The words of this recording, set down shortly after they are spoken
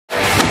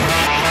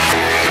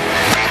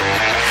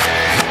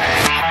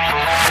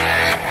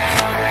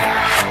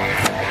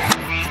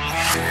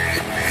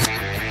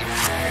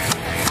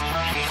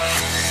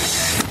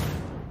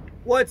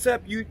What's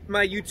up,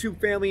 my YouTube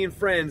family and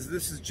friends?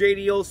 This is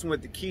JD Olsen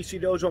with the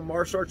Keishidojo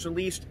Martial Arts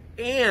Unleashed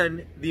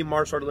and the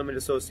Martial Art Limited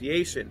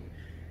Association.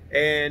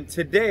 And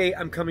today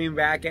I'm coming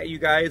back at you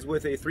guys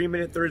with a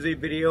 3-minute Thursday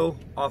video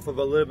off of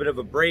a little bit of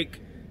a break.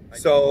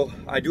 So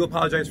I do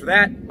apologize for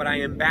that, but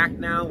I am back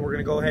now. We're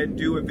gonna go ahead and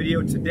do a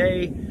video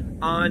today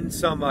on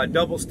some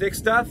double stick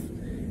stuff.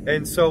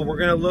 And so we're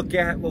gonna look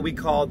at what we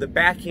call the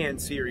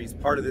backhand series,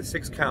 part of the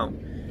 6 count.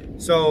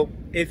 So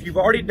if you've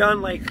already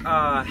done like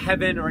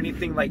heaven or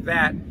anything like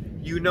that,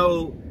 you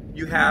know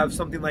you have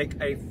something like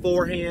a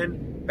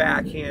forehand,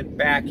 backhand,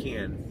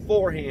 backhand,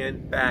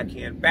 forehand,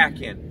 backhand,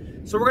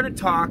 backhand. So we're going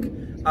to talk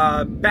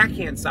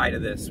backhand side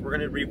of this. We're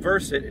going to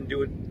reverse it and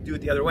do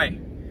it the other way.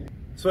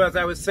 So as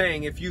I was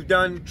saying, if you've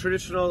done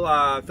traditional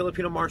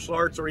Filipino martial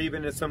arts or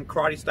even some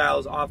karate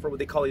styles offer what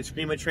they call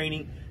eskrima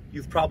training,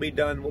 you've probably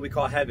done what we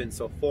call heaven.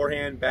 So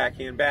forehand,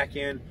 backhand,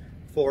 backhand,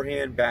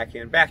 forehand,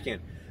 backhand,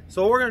 backhand.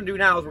 So what we're going to do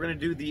now is we're going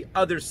to do the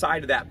other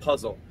side of that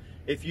puzzle.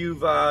 If you've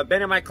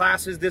been in my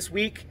classes this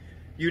week,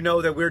 you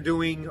know that we're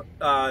doing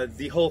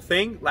the whole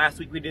thing. Last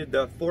week we did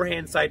the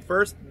forehand side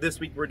first. This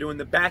week we're doing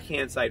the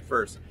backhand side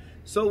first.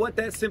 So what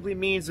that simply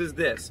means is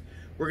this.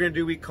 We're going to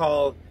do what we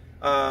call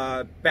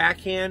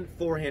backhand,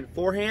 forehand,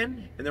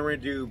 forehand. And then we're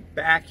going to do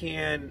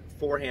backhand,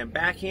 forehand,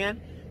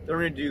 backhand. Then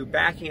we're going to do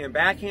backhand,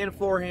 backhand,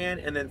 forehand.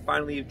 And then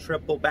finally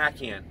triple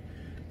backhand.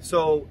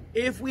 So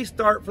if we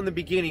start from the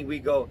beginning, we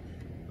go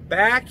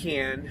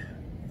backhand,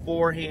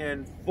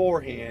 forehand,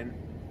 forehand,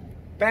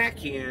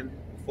 backhand,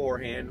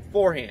 forehand,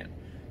 forehand.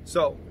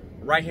 So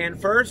right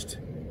hand first,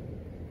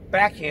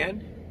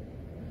 backhand,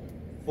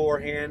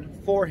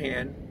 forehand,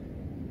 forehand,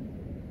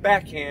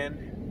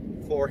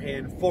 backhand,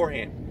 forehand,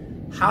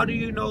 forehand. How do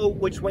you know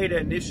which way to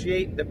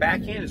initiate the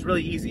backhand? It's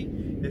really easy.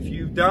 If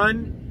you've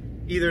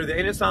done either the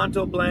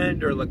Inosanto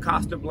blend or La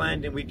Costa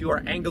blend and we do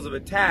our angles of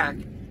attack,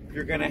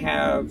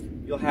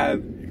 you'll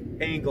have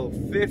angle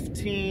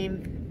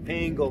 15,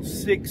 angle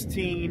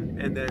 16,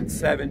 and then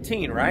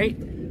 17, right?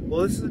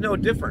 Well, this is no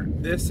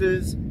different. This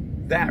is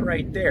that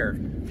right there.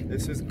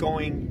 This is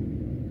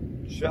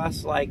going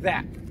just like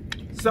that.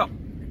 So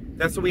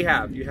that's what we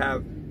have. You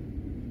have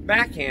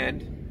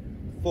backhand,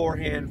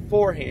 forehand,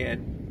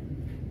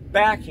 forehand,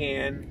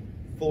 backhand,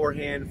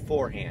 forehand,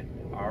 forehand.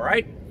 All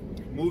right,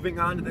 moving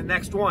on to the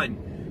next one.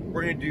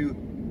 We're going to do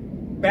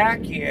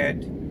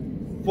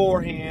backhand,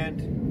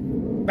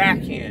 forehand,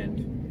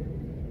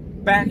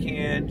 backhand,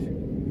 backhand,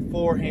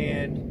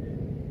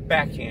 forehand,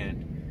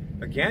 backhand.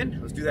 Again,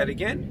 let's do that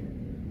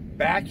again.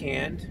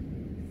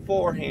 Backhand,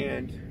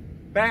 forehand,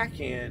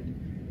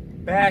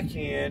 backhand,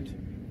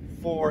 backhand,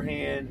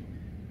 forehand,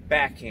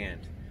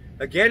 backhand.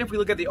 Again, if we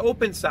look at the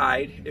open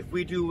side, if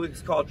we do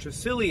what's called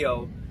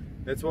tresillo,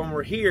 that's when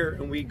we're here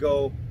and we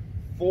go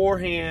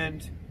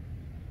forehand,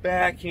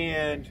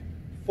 backhand,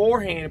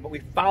 forehand, but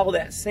we follow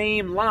that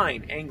same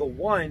line, angle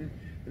 1,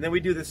 and then we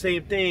do the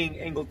same thing,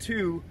 angle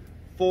 2,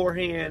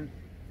 forehand,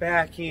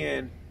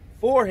 backhand,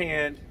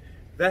 forehand.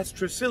 That's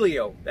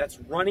tresillo. That's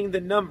running the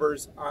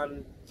numbers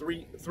on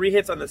three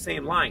hits on the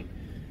same line.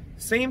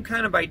 Same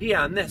kind of idea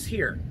on this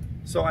here.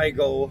 So I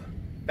go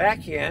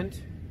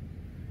backhand,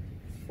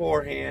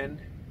 forehand,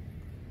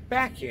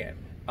 backhand.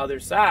 Other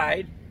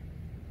side,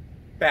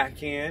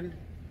 backhand,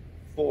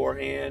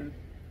 forehand,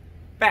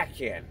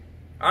 backhand.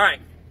 All right.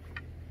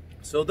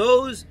 So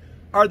those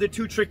are the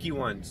 2 tricky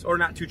ones, or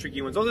not 2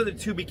 tricky ones. Those are the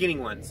 2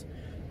 beginning ones.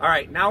 All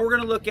right. Now we're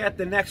going to look at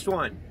the next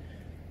one.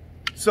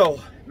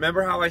 So,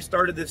 remember how I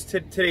started this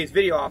today's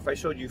video off? I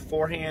showed you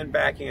forehand,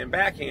 backhand,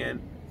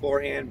 backhand,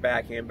 forehand,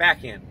 backhand,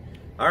 backhand.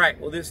 All right,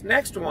 well, this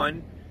next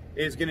one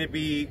is going to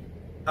be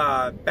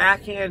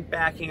backhand,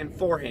 backhand,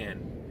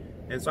 forehand.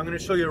 And so I'm going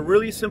to show you a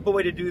really simple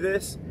way to do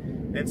this.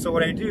 And so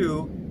what I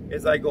do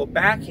is I go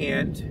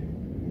backhand,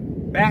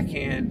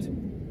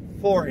 backhand,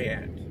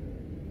 forehand,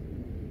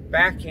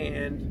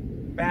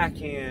 backhand,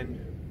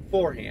 backhand,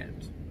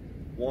 forehand.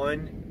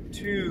 1,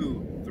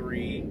 2,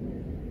 3.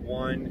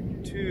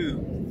 1,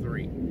 2,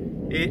 3.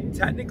 It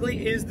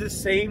technically is the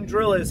same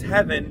drill as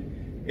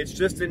heaven. It's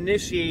just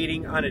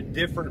initiating on a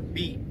different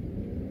beat.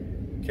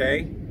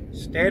 Okay?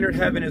 Standard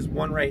heaven is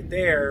 1 right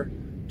there,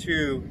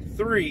 2,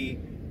 3.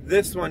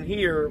 This one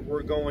here,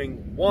 we're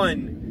going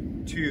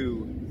 1,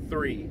 2,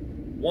 3.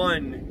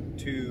 1,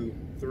 2,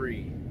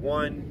 3.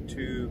 1,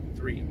 2,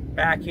 3.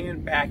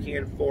 Backhand,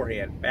 backhand,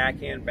 forehand.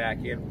 Backhand,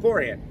 backhand,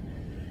 forehand.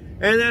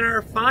 And then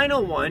our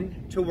final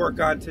one to work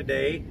on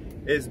today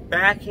is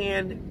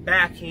backhand,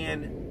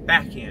 backhand,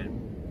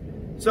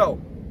 backhand.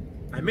 So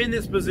I'm in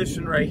this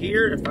position right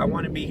here. If I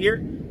want to be here,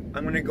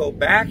 I'm going to go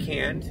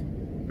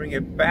backhand, bring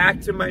it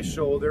back to my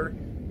shoulder,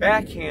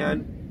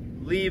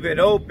 backhand, leave it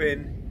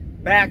open,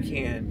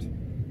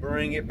 backhand,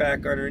 bring it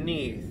back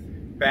underneath,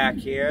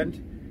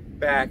 backhand,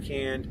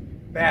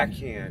 backhand,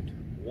 backhand.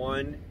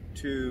 1,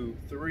 2,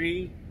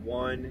 3,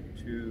 1,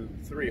 2,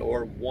 3,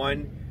 or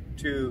 1,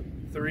 2,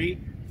 3,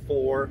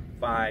 4,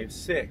 5,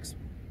 6.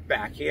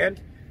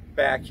 Backhand,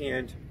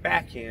 backhand,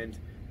 backhand,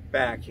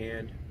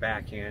 backhand,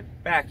 backhand,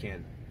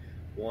 backhand.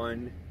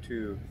 1,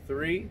 2,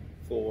 3,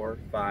 4,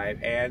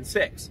 5, and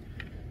 6.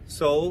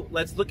 So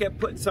let's look at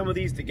putting some of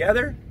these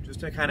together just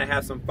to kind of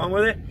have some fun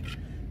with it.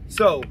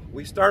 So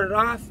we started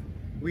off,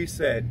 we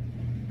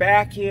said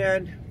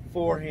backhand,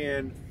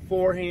 forehand,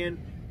 forehand,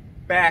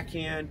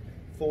 backhand,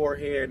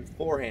 forehand,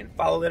 forehand.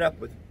 Follow that up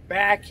with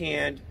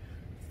backhand,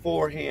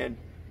 forehand,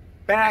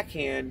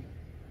 backhand,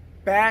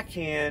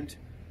 backhand,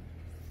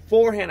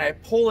 forehand. I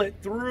pull it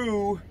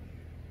through,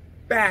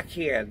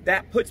 backhand.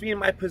 That puts me in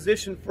my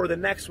position for the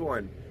next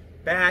one.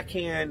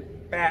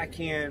 Backhand,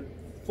 backhand,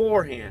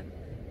 forehand,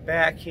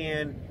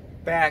 backhand,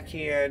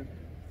 backhand,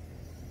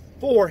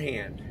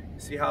 forehand.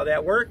 See how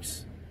that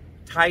works?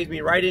 Ties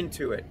me right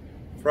into it.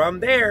 From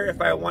there,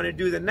 if I want to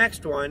do the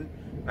next one,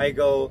 I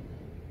go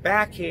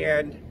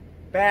backhand,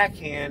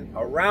 backhand,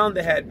 around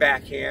the head,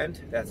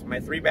 backhand. That's my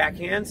 3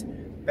 backhands.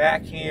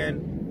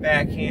 Backhand,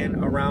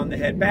 backhand, around the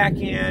head,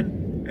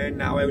 backhand. And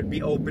now I would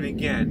be open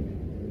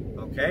again.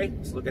 Okay,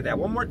 let's look at that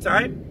one more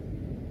time.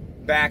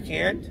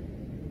 Backhand,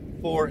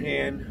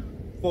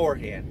 forehand,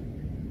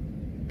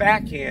 forehand.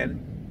 Backhand,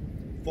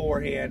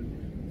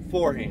 forehand,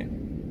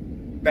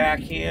 forehand.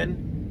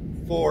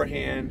 Backhand,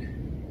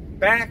 forehand,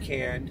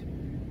 backhand,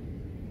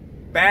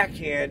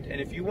 backhand, and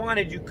if you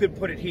wanted, you could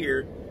put it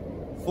here,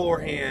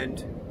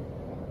 forehand,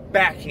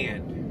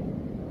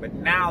 backhand. But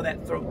now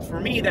for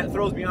me, that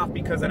throws me off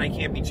because then I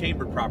can't be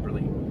chambered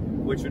properly,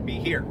 which would be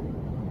here.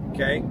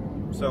 Okay,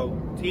 so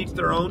to each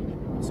their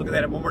own. Let's look at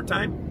that one more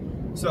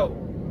time. So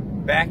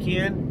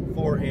backhand,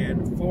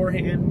 forehand,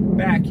 forehand,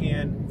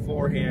 backhand,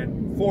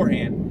 forehand,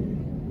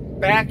 forehand,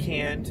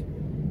 backhand,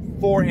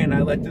 forehand.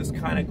 I let this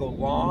kind of go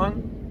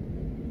long.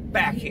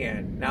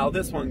 Backhand. Now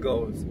this one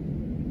goes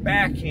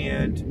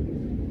backhand,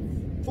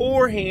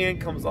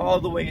 forehand, comes all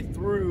the way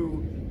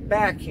through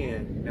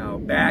backhand. Now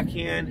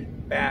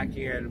backhand,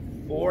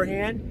 backhand,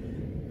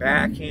 forehand,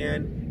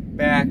 backhand,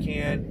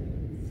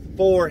 backhand,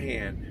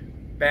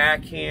 forehand,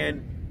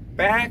 backhand,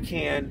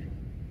 backhand,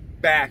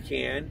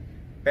 backhand,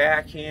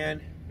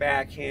 backhand,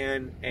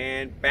 backhand,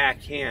 and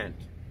backhand.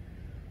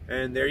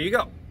 And there you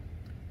go.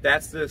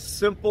 That's the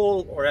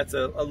simple, or that's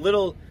a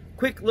little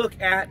quick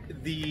look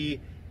at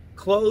the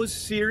closed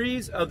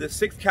series of the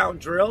 6 count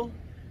drill.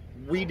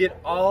 We did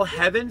all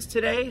heavens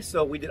today,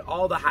 so we did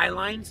all the high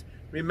lines.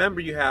 Remember,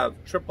 you have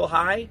triple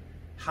high,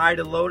 high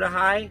to low,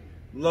 high,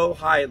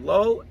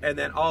 low, and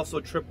then also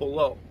triple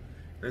low.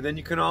 And then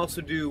you can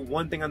also do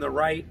one thing on the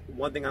right,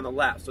 one thing on the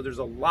left. So there's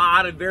a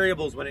lot of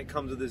variables when it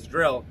comes to this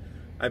drill.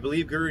 I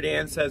believe Guro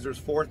Dan says there's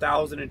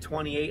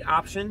 4,028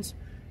 options,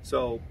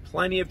 so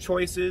plenty of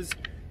choices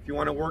if you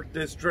want to work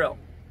this drill.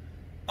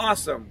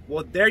 Awesome.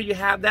 Well, there you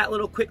have that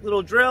quick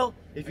little drill.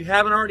 If you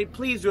haven't already,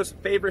 please do us a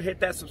favor,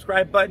 hit that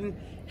subscribe button,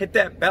 hit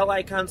that bell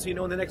icon so you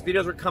know when the next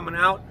videos are coming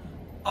out.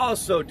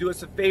 Also, do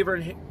us a favor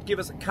and give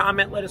us a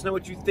comment, let us know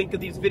what you think of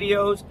these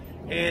videos,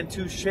 and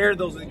to share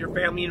those with your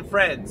family and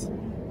friends.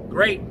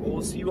 Great. Well,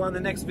 we'll see you on the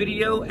next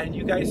video, and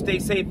you guys stay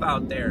safe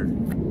out there.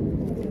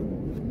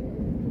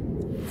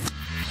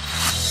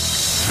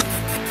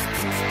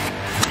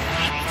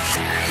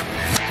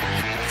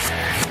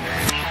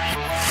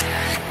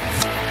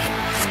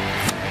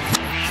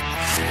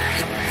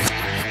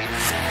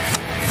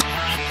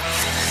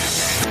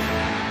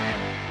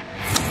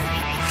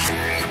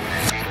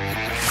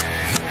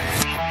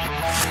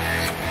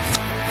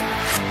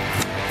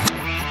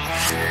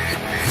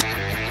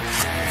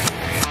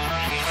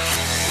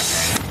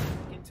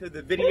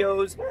 The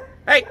videos.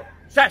 Hey,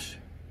 shush!